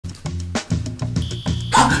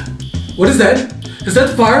What is that? Is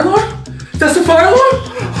that the fire alarm? That's the fire alarm?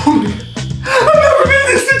 Oh, I've never been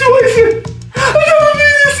in this situation. I've never been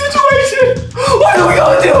in this situation. What are we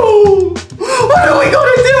gonna do? What are we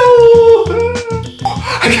gonna do?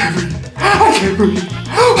 I can't breathe. I can't breathe.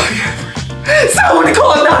 I can't breathe. Someone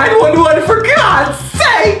call 911 for God's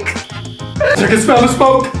sake. I can smell the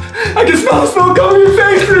smoke. I can smell the smoke. Cover your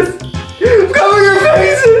faces. Cover your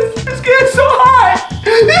faces. It's getting so hot.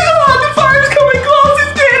 There's a lot of fires coming close.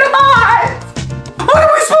 It's getting hot. What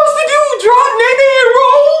are we supposed to do? Drop Nene and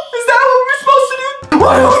roll? Is that what we're supposed to do?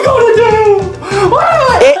 What are we gonna do?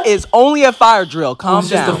 It is only a fire drill. Calm down. It's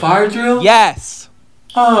just a fire drill? Yes.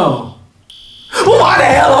 Oh. Well, why the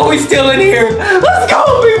hell are we still in here? Let's go,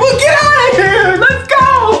 people. Get out of here. Let's go.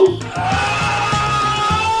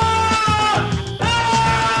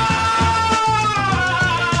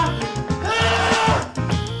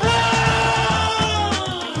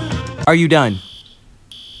 Are you done?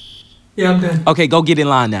 Yeah, I'm done. Okay, go get in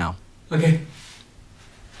line now. Okay.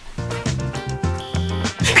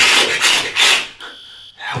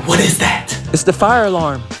 What is that? It's the fire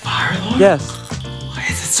alarm. Fire alarm? Yes. Why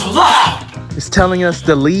is it so loud? It's telling us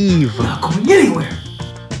to leave. I'm not going anywhere.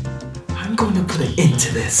 I'm going to put an end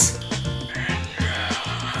to this.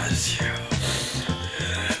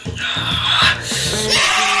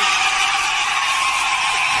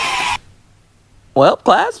 Well,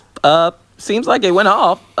 class, seems like it went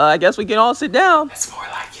off. I guess we can all sit down. That's more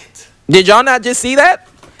like it. Did y'all not just see that?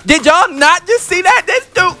 Did y'all not just see that? This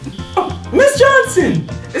dude. Oh, Miss Johnson,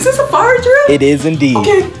 is this a fire drill? It is indeed.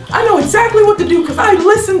 Okay, I know exactly what to do because I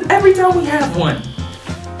listen every time we have one.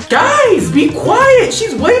 Guys, be quiet.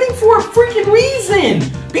 She's waiting for a freaking reason.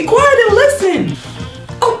 Be quiet and listen.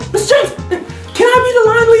 Oh, Miss Johnson, can I be the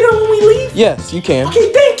line leader when we leave? Yes, you can.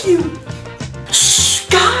 Okay, thank you. Shh,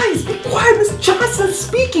 guys, be quiet. Miss Johnson's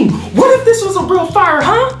speaking. What if this was a real fire,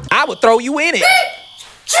 huh? I would throw you in it.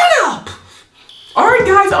 Shut up. All right,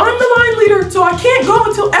 guys, I'm the line leader, so I can't go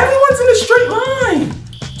until everyone's in a straight line.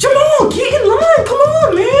 Jamal, get in line. Come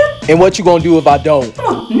on, man. And what you gonna do if I don't? Come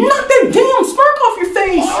on, knock that damn smirk off your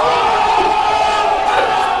face.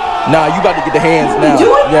 Nah, you about to get the hands now.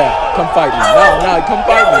 Do it? Yeah, come fight me. Nah, come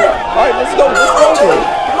fight me. All right, let's go. Let's go then.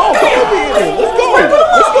 Come on, come over here. Let's go.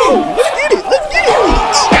 Let's go. Let's get it. Let's get it.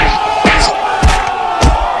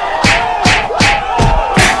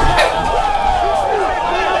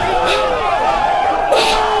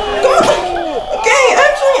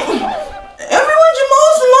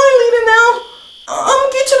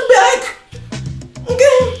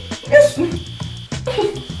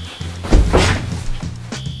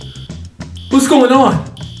 What's going on?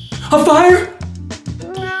 A fire?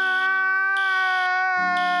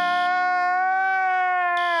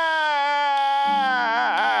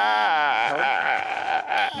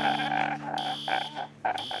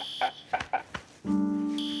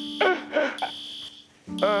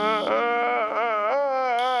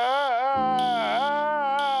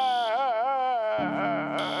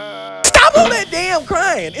 Stop all that damn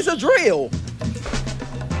crying. It's a drill.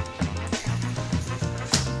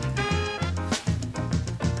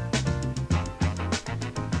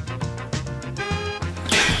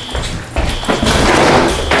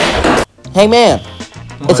 Hey man,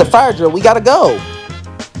 it's a fire drill. We gotta go.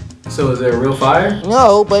 So is there a real fire?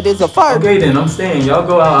 No, but it's a fire drill. Okay then, I'm staying. Y'all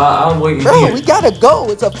go out. I'm waiting Bro, here. we gotta go.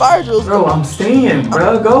 It's a fire drill. Bro, I'm staying,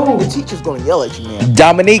 bro. Go. The teacher's gonna yell at you, man.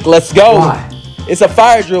 Dominique, let's go. Why? It's a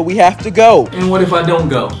fire drill. We have to go. And what if I don't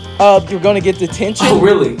go? You're gonna get detention. Oh,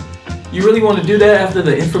 really? You really want to do that after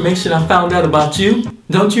the information I found out about you?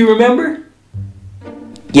 Don't you remember?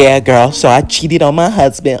 Yeah, girl. So I cheated on my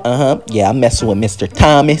husband. Yeah, I'm messing with Mr.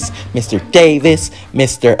 Thomas, Mr. Davis,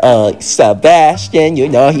 Mr. Sebastian. You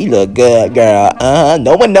know, he look good, girl.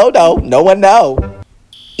 No one know, though. No one know.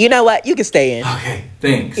 You know what? You can stay in. Okay,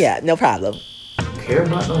 thanks. Yeah, no problem. Don't care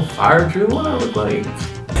about no fire drill? What I look like?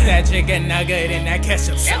 That chicken nugget in that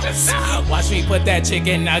ketchup sauce. Watch me put that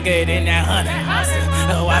chicken nugget in that honey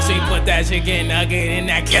mustard. Watch me put that chicken nugget in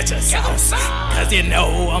that ketchup sauce. Cause you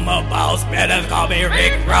know I'm a boss, better call me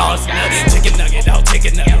Rick Ross. Chicken nugget, oh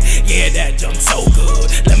chicken nugget. Yeah, that junk so good.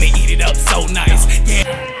 Let me eat it up so nice.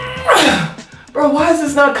 Yeah. Bro, why is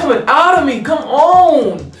this not coming out of me? Come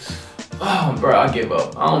on. Oh, bro, I give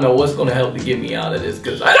up. I don't know what's gonna help to get me out of this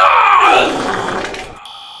cause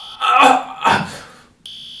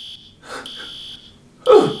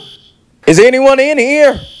Is anyone in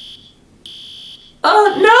here?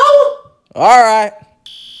 No. All right.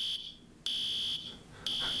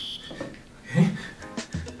 Okay.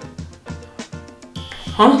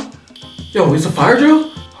 Huh? Yo, it's a fire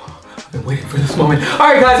drill? I've been waiting for this moment. All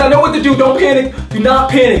right, guys, I know what to do. Don't panic. Do not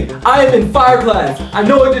panic. I am in fire class. I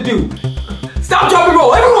know what to do. Stop, drop, and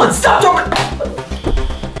roll. Everyone, stop, drop, and...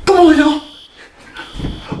 Come on, y'all.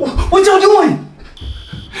 What y'all doing?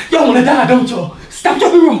 Y'all wanna die, don't y'all? Stop,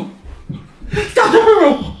 drop, and roll. Stop, drop, and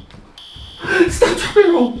roll. Stop, drop,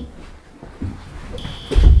 and roll.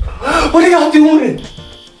 What are y'all doing?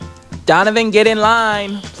 Donovan, get in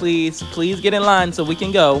line, please. Please get in line so we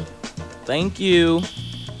can go. Thank you.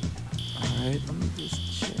 All right, let me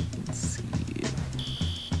just check and see.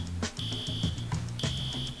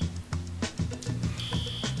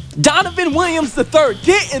 Donovan Williams III,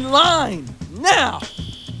 get in line now.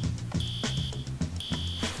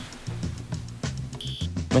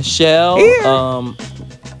 Michelle, Here.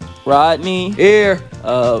 Rodney, Here.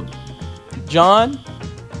 John.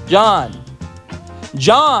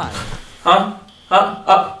 Huh?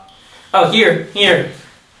 Oh, here.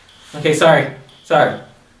 Okay, sorry.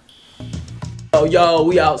 Oh, yo,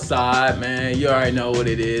 we outside, man. You already know what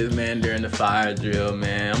it is, man, during the fire drill,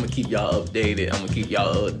 man. I'm gonna keep y'all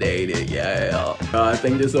updated. Yeah. I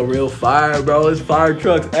think this is a real fire, bro. There's fire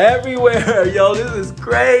trucks everywhere. Yo, this is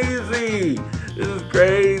crazy.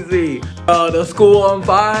 Oh, the school on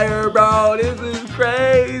fire, bro. This is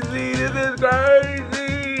crazy.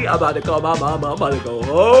 I'm about to call my mama. I'm about to go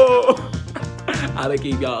home. I'll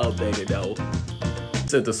keep y'all updated, though.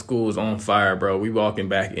 Since the school's on fire, bro, we walking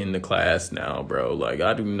back into class now, bro. Like,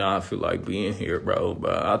 I do not feel like being here, bro.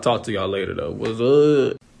 But I'll talk to y'all later, though. What's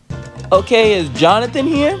up? Okay, is Jonathan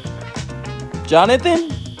here? Jonathan?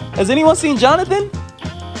 Has anyone seen Jonathan?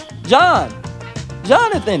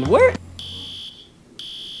 Jonathan, where?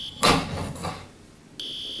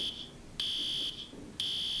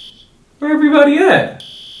 Where everybody at?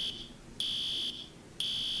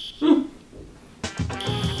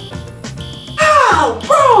 Ow,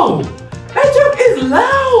 bro! That jump is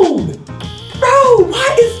loud! Bro,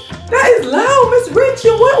 that is loud, Miss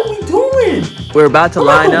Richard, what are we doing? We're about to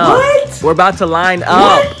line up. What? We're about to line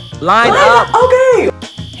up. What? Line up. Okay.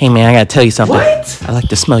 Hey, man, I gotta tell you something. What? I like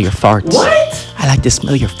to smell your farts. What? I like to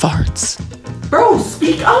smell your farts. Bro,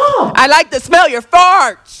 speak up. I like to smell your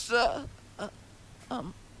farts.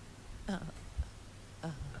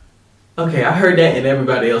 Okay, I heard that and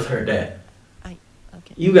everybody else heard that.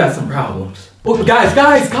 Okay. You got some problems. Well, guys,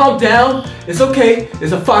 calm down. It's okay.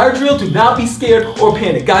 It's a fire drill. Do not be scared or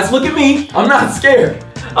panic. Guys, look at me. I'm not scared.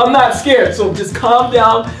 So just calm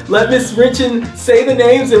down. Let Miss Richin say the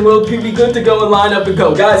names and we'll be good to go and line up and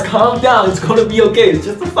go. Guys, calm down. It's gonna be okay. It's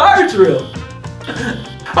just a fire drill.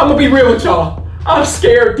 I'm gonna be real with y'all. I'm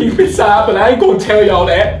scared deep inside, but I ain't gonna tell y'all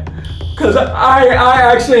that. Cause I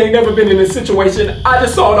actually ain't never been in this situation. I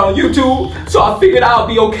just saw it on YouTube, so I figured I'll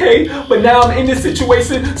be okay. But now I'm in this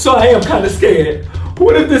situation, so I am kind of scared.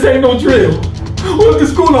 What if this ain't no drill? What if the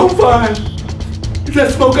school on fire? Is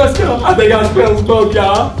that smoke I smell? I think I smell smoke,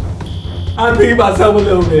 y'all. I peed myself a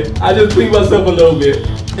little bit.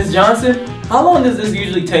 Miss Johnson, how long does this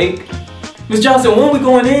usually take? Miss Johnson, when are we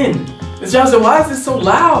going in? Miss Johnson, why is this so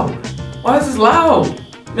loud?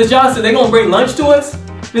 Miss Johnson, they gonna bring lunch to us?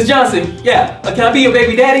 Miss Johnson, yeah, can I be your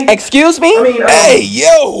baby daddy? Excuse me? I mean, hey,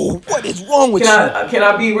 yo, what is wrong with you? Can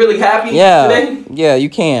I be really happy today? Yeah, you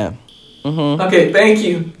can. Okay, thank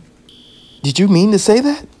you. Did you mean to say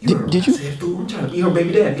that? Did you? I'm trying to be her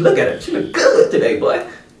baby daddy. Look at her, she look good today, boy.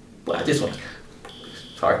 Boy, I just want.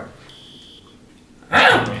 Sorry.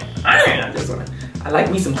 I like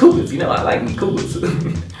me some cougars. I like me cougars.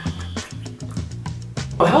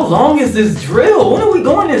 How long is this drill? When are we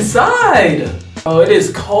going inside? Oh, it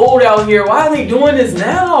is cold out here. Why are they doing this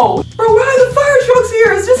now? Bro, why are the fire trucks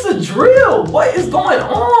here? It's just a drill. What is going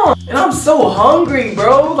on? And I'm so hungry,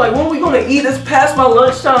 bro. Like, when are we gonna eat? It's past my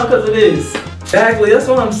lunchtime because of this. Exactly, that's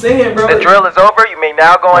what I'm saying, bro. The drill is over. You may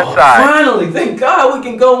now go inside. Finally, thank God we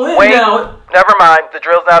can go in now. Never mind. The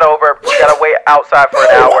drill's not over. You gotta wait outside for an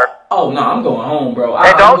hour. Oh, no, I'm going home, bro.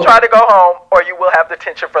 And don't try to go home or you will have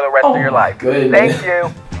detention for the rest of your life. Goodness. Thank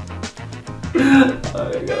you.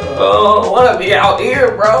 Oh, I wanna be out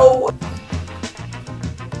here, bro.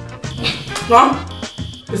 Huh?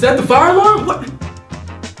 Is that the fire alarm? What?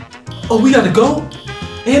 Oh, we gotta go?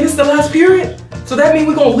 And it's the last period? So that means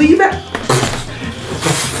we're gonna leave it?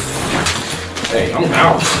 Hey, I'm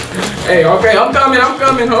out. Hey, okay, I'm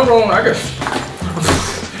coming. Hold on, I'm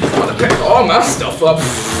gonna pack all my stuff up.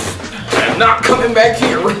 I'm not coming back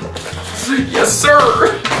here. Yes, sir.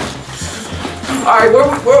 All right,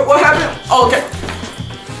 what happened? Oh, okay.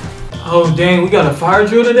 Oh, dang, we got a fire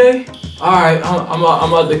drill today? All right, I'm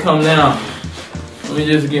about to come now. Let me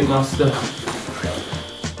just get my stuff.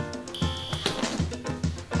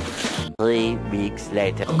 3 weeks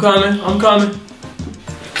later. I'm coming.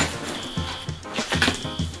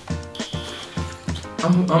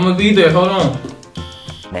 I'm gonna be there, hold on.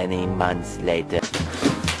 Many months later.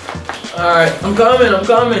 Alright, I'm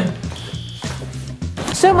coming.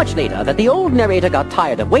 So much later that the old narrator got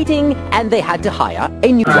tired of waiting and they had to hire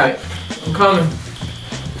a new one. Alright, I'm coming.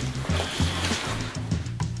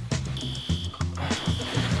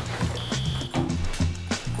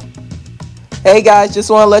 Hey guys, just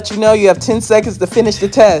want to let you know you have 10 seconds to finish the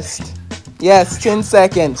test. Yes, 10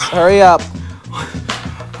 seconds. Hurry up.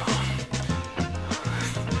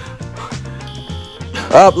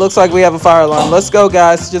 Up, looks like we have a fire alarm. Let's go,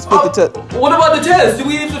 guys. Just put the test. What about the test? Do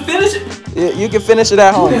we need to finish it? You can finish it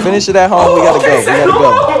at home. Finish it at home. We gotta go. We gotta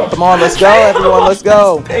go. Come on, let's go, everyone. Let's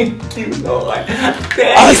go. Thank you, Lord.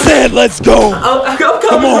 I said, let's go. I'm coming.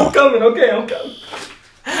 Come on. I'm coming. Okay, I'm coming.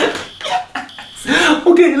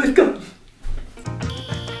 Okay, let's go.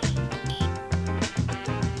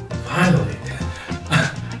 Finally.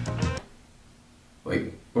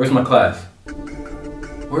 Wait, where's my class?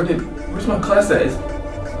 Where's my class at?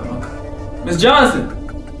 Miss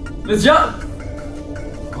Johnson! Miss Johnson!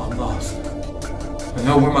 Oh, I'm lost. I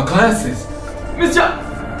know where my class is. Miss Johnson!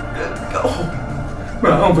 Oh,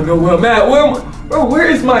 bro, I don't even know where I'm at. Where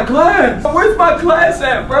is my class? Where's my class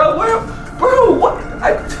at, bro? What?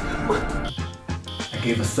 I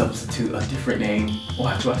gave a substitute a different name.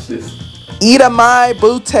 Watch this. Idamai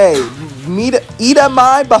Bute.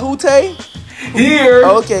 Idamai Bahute? Here!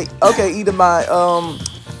 Okay, Idamai.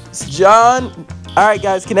 John. Alright,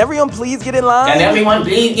 guys, can everyone please get in line? Can everyone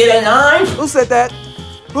please get in line? Who said that?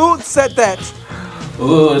 Who said that?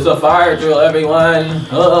 Ooh, it's a fire drill, everyone.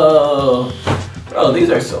 Oh. Bro, these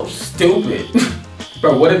are so stupid.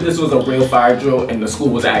 Bro, what if this was a real fire drill and the school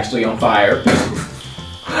was actually on fire?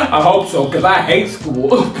 I hope so, because I hate school.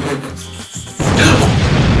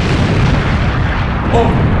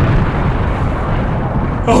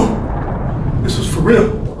 Oh, this was for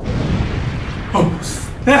real. Oh,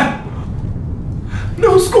 snap.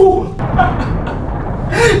 No school.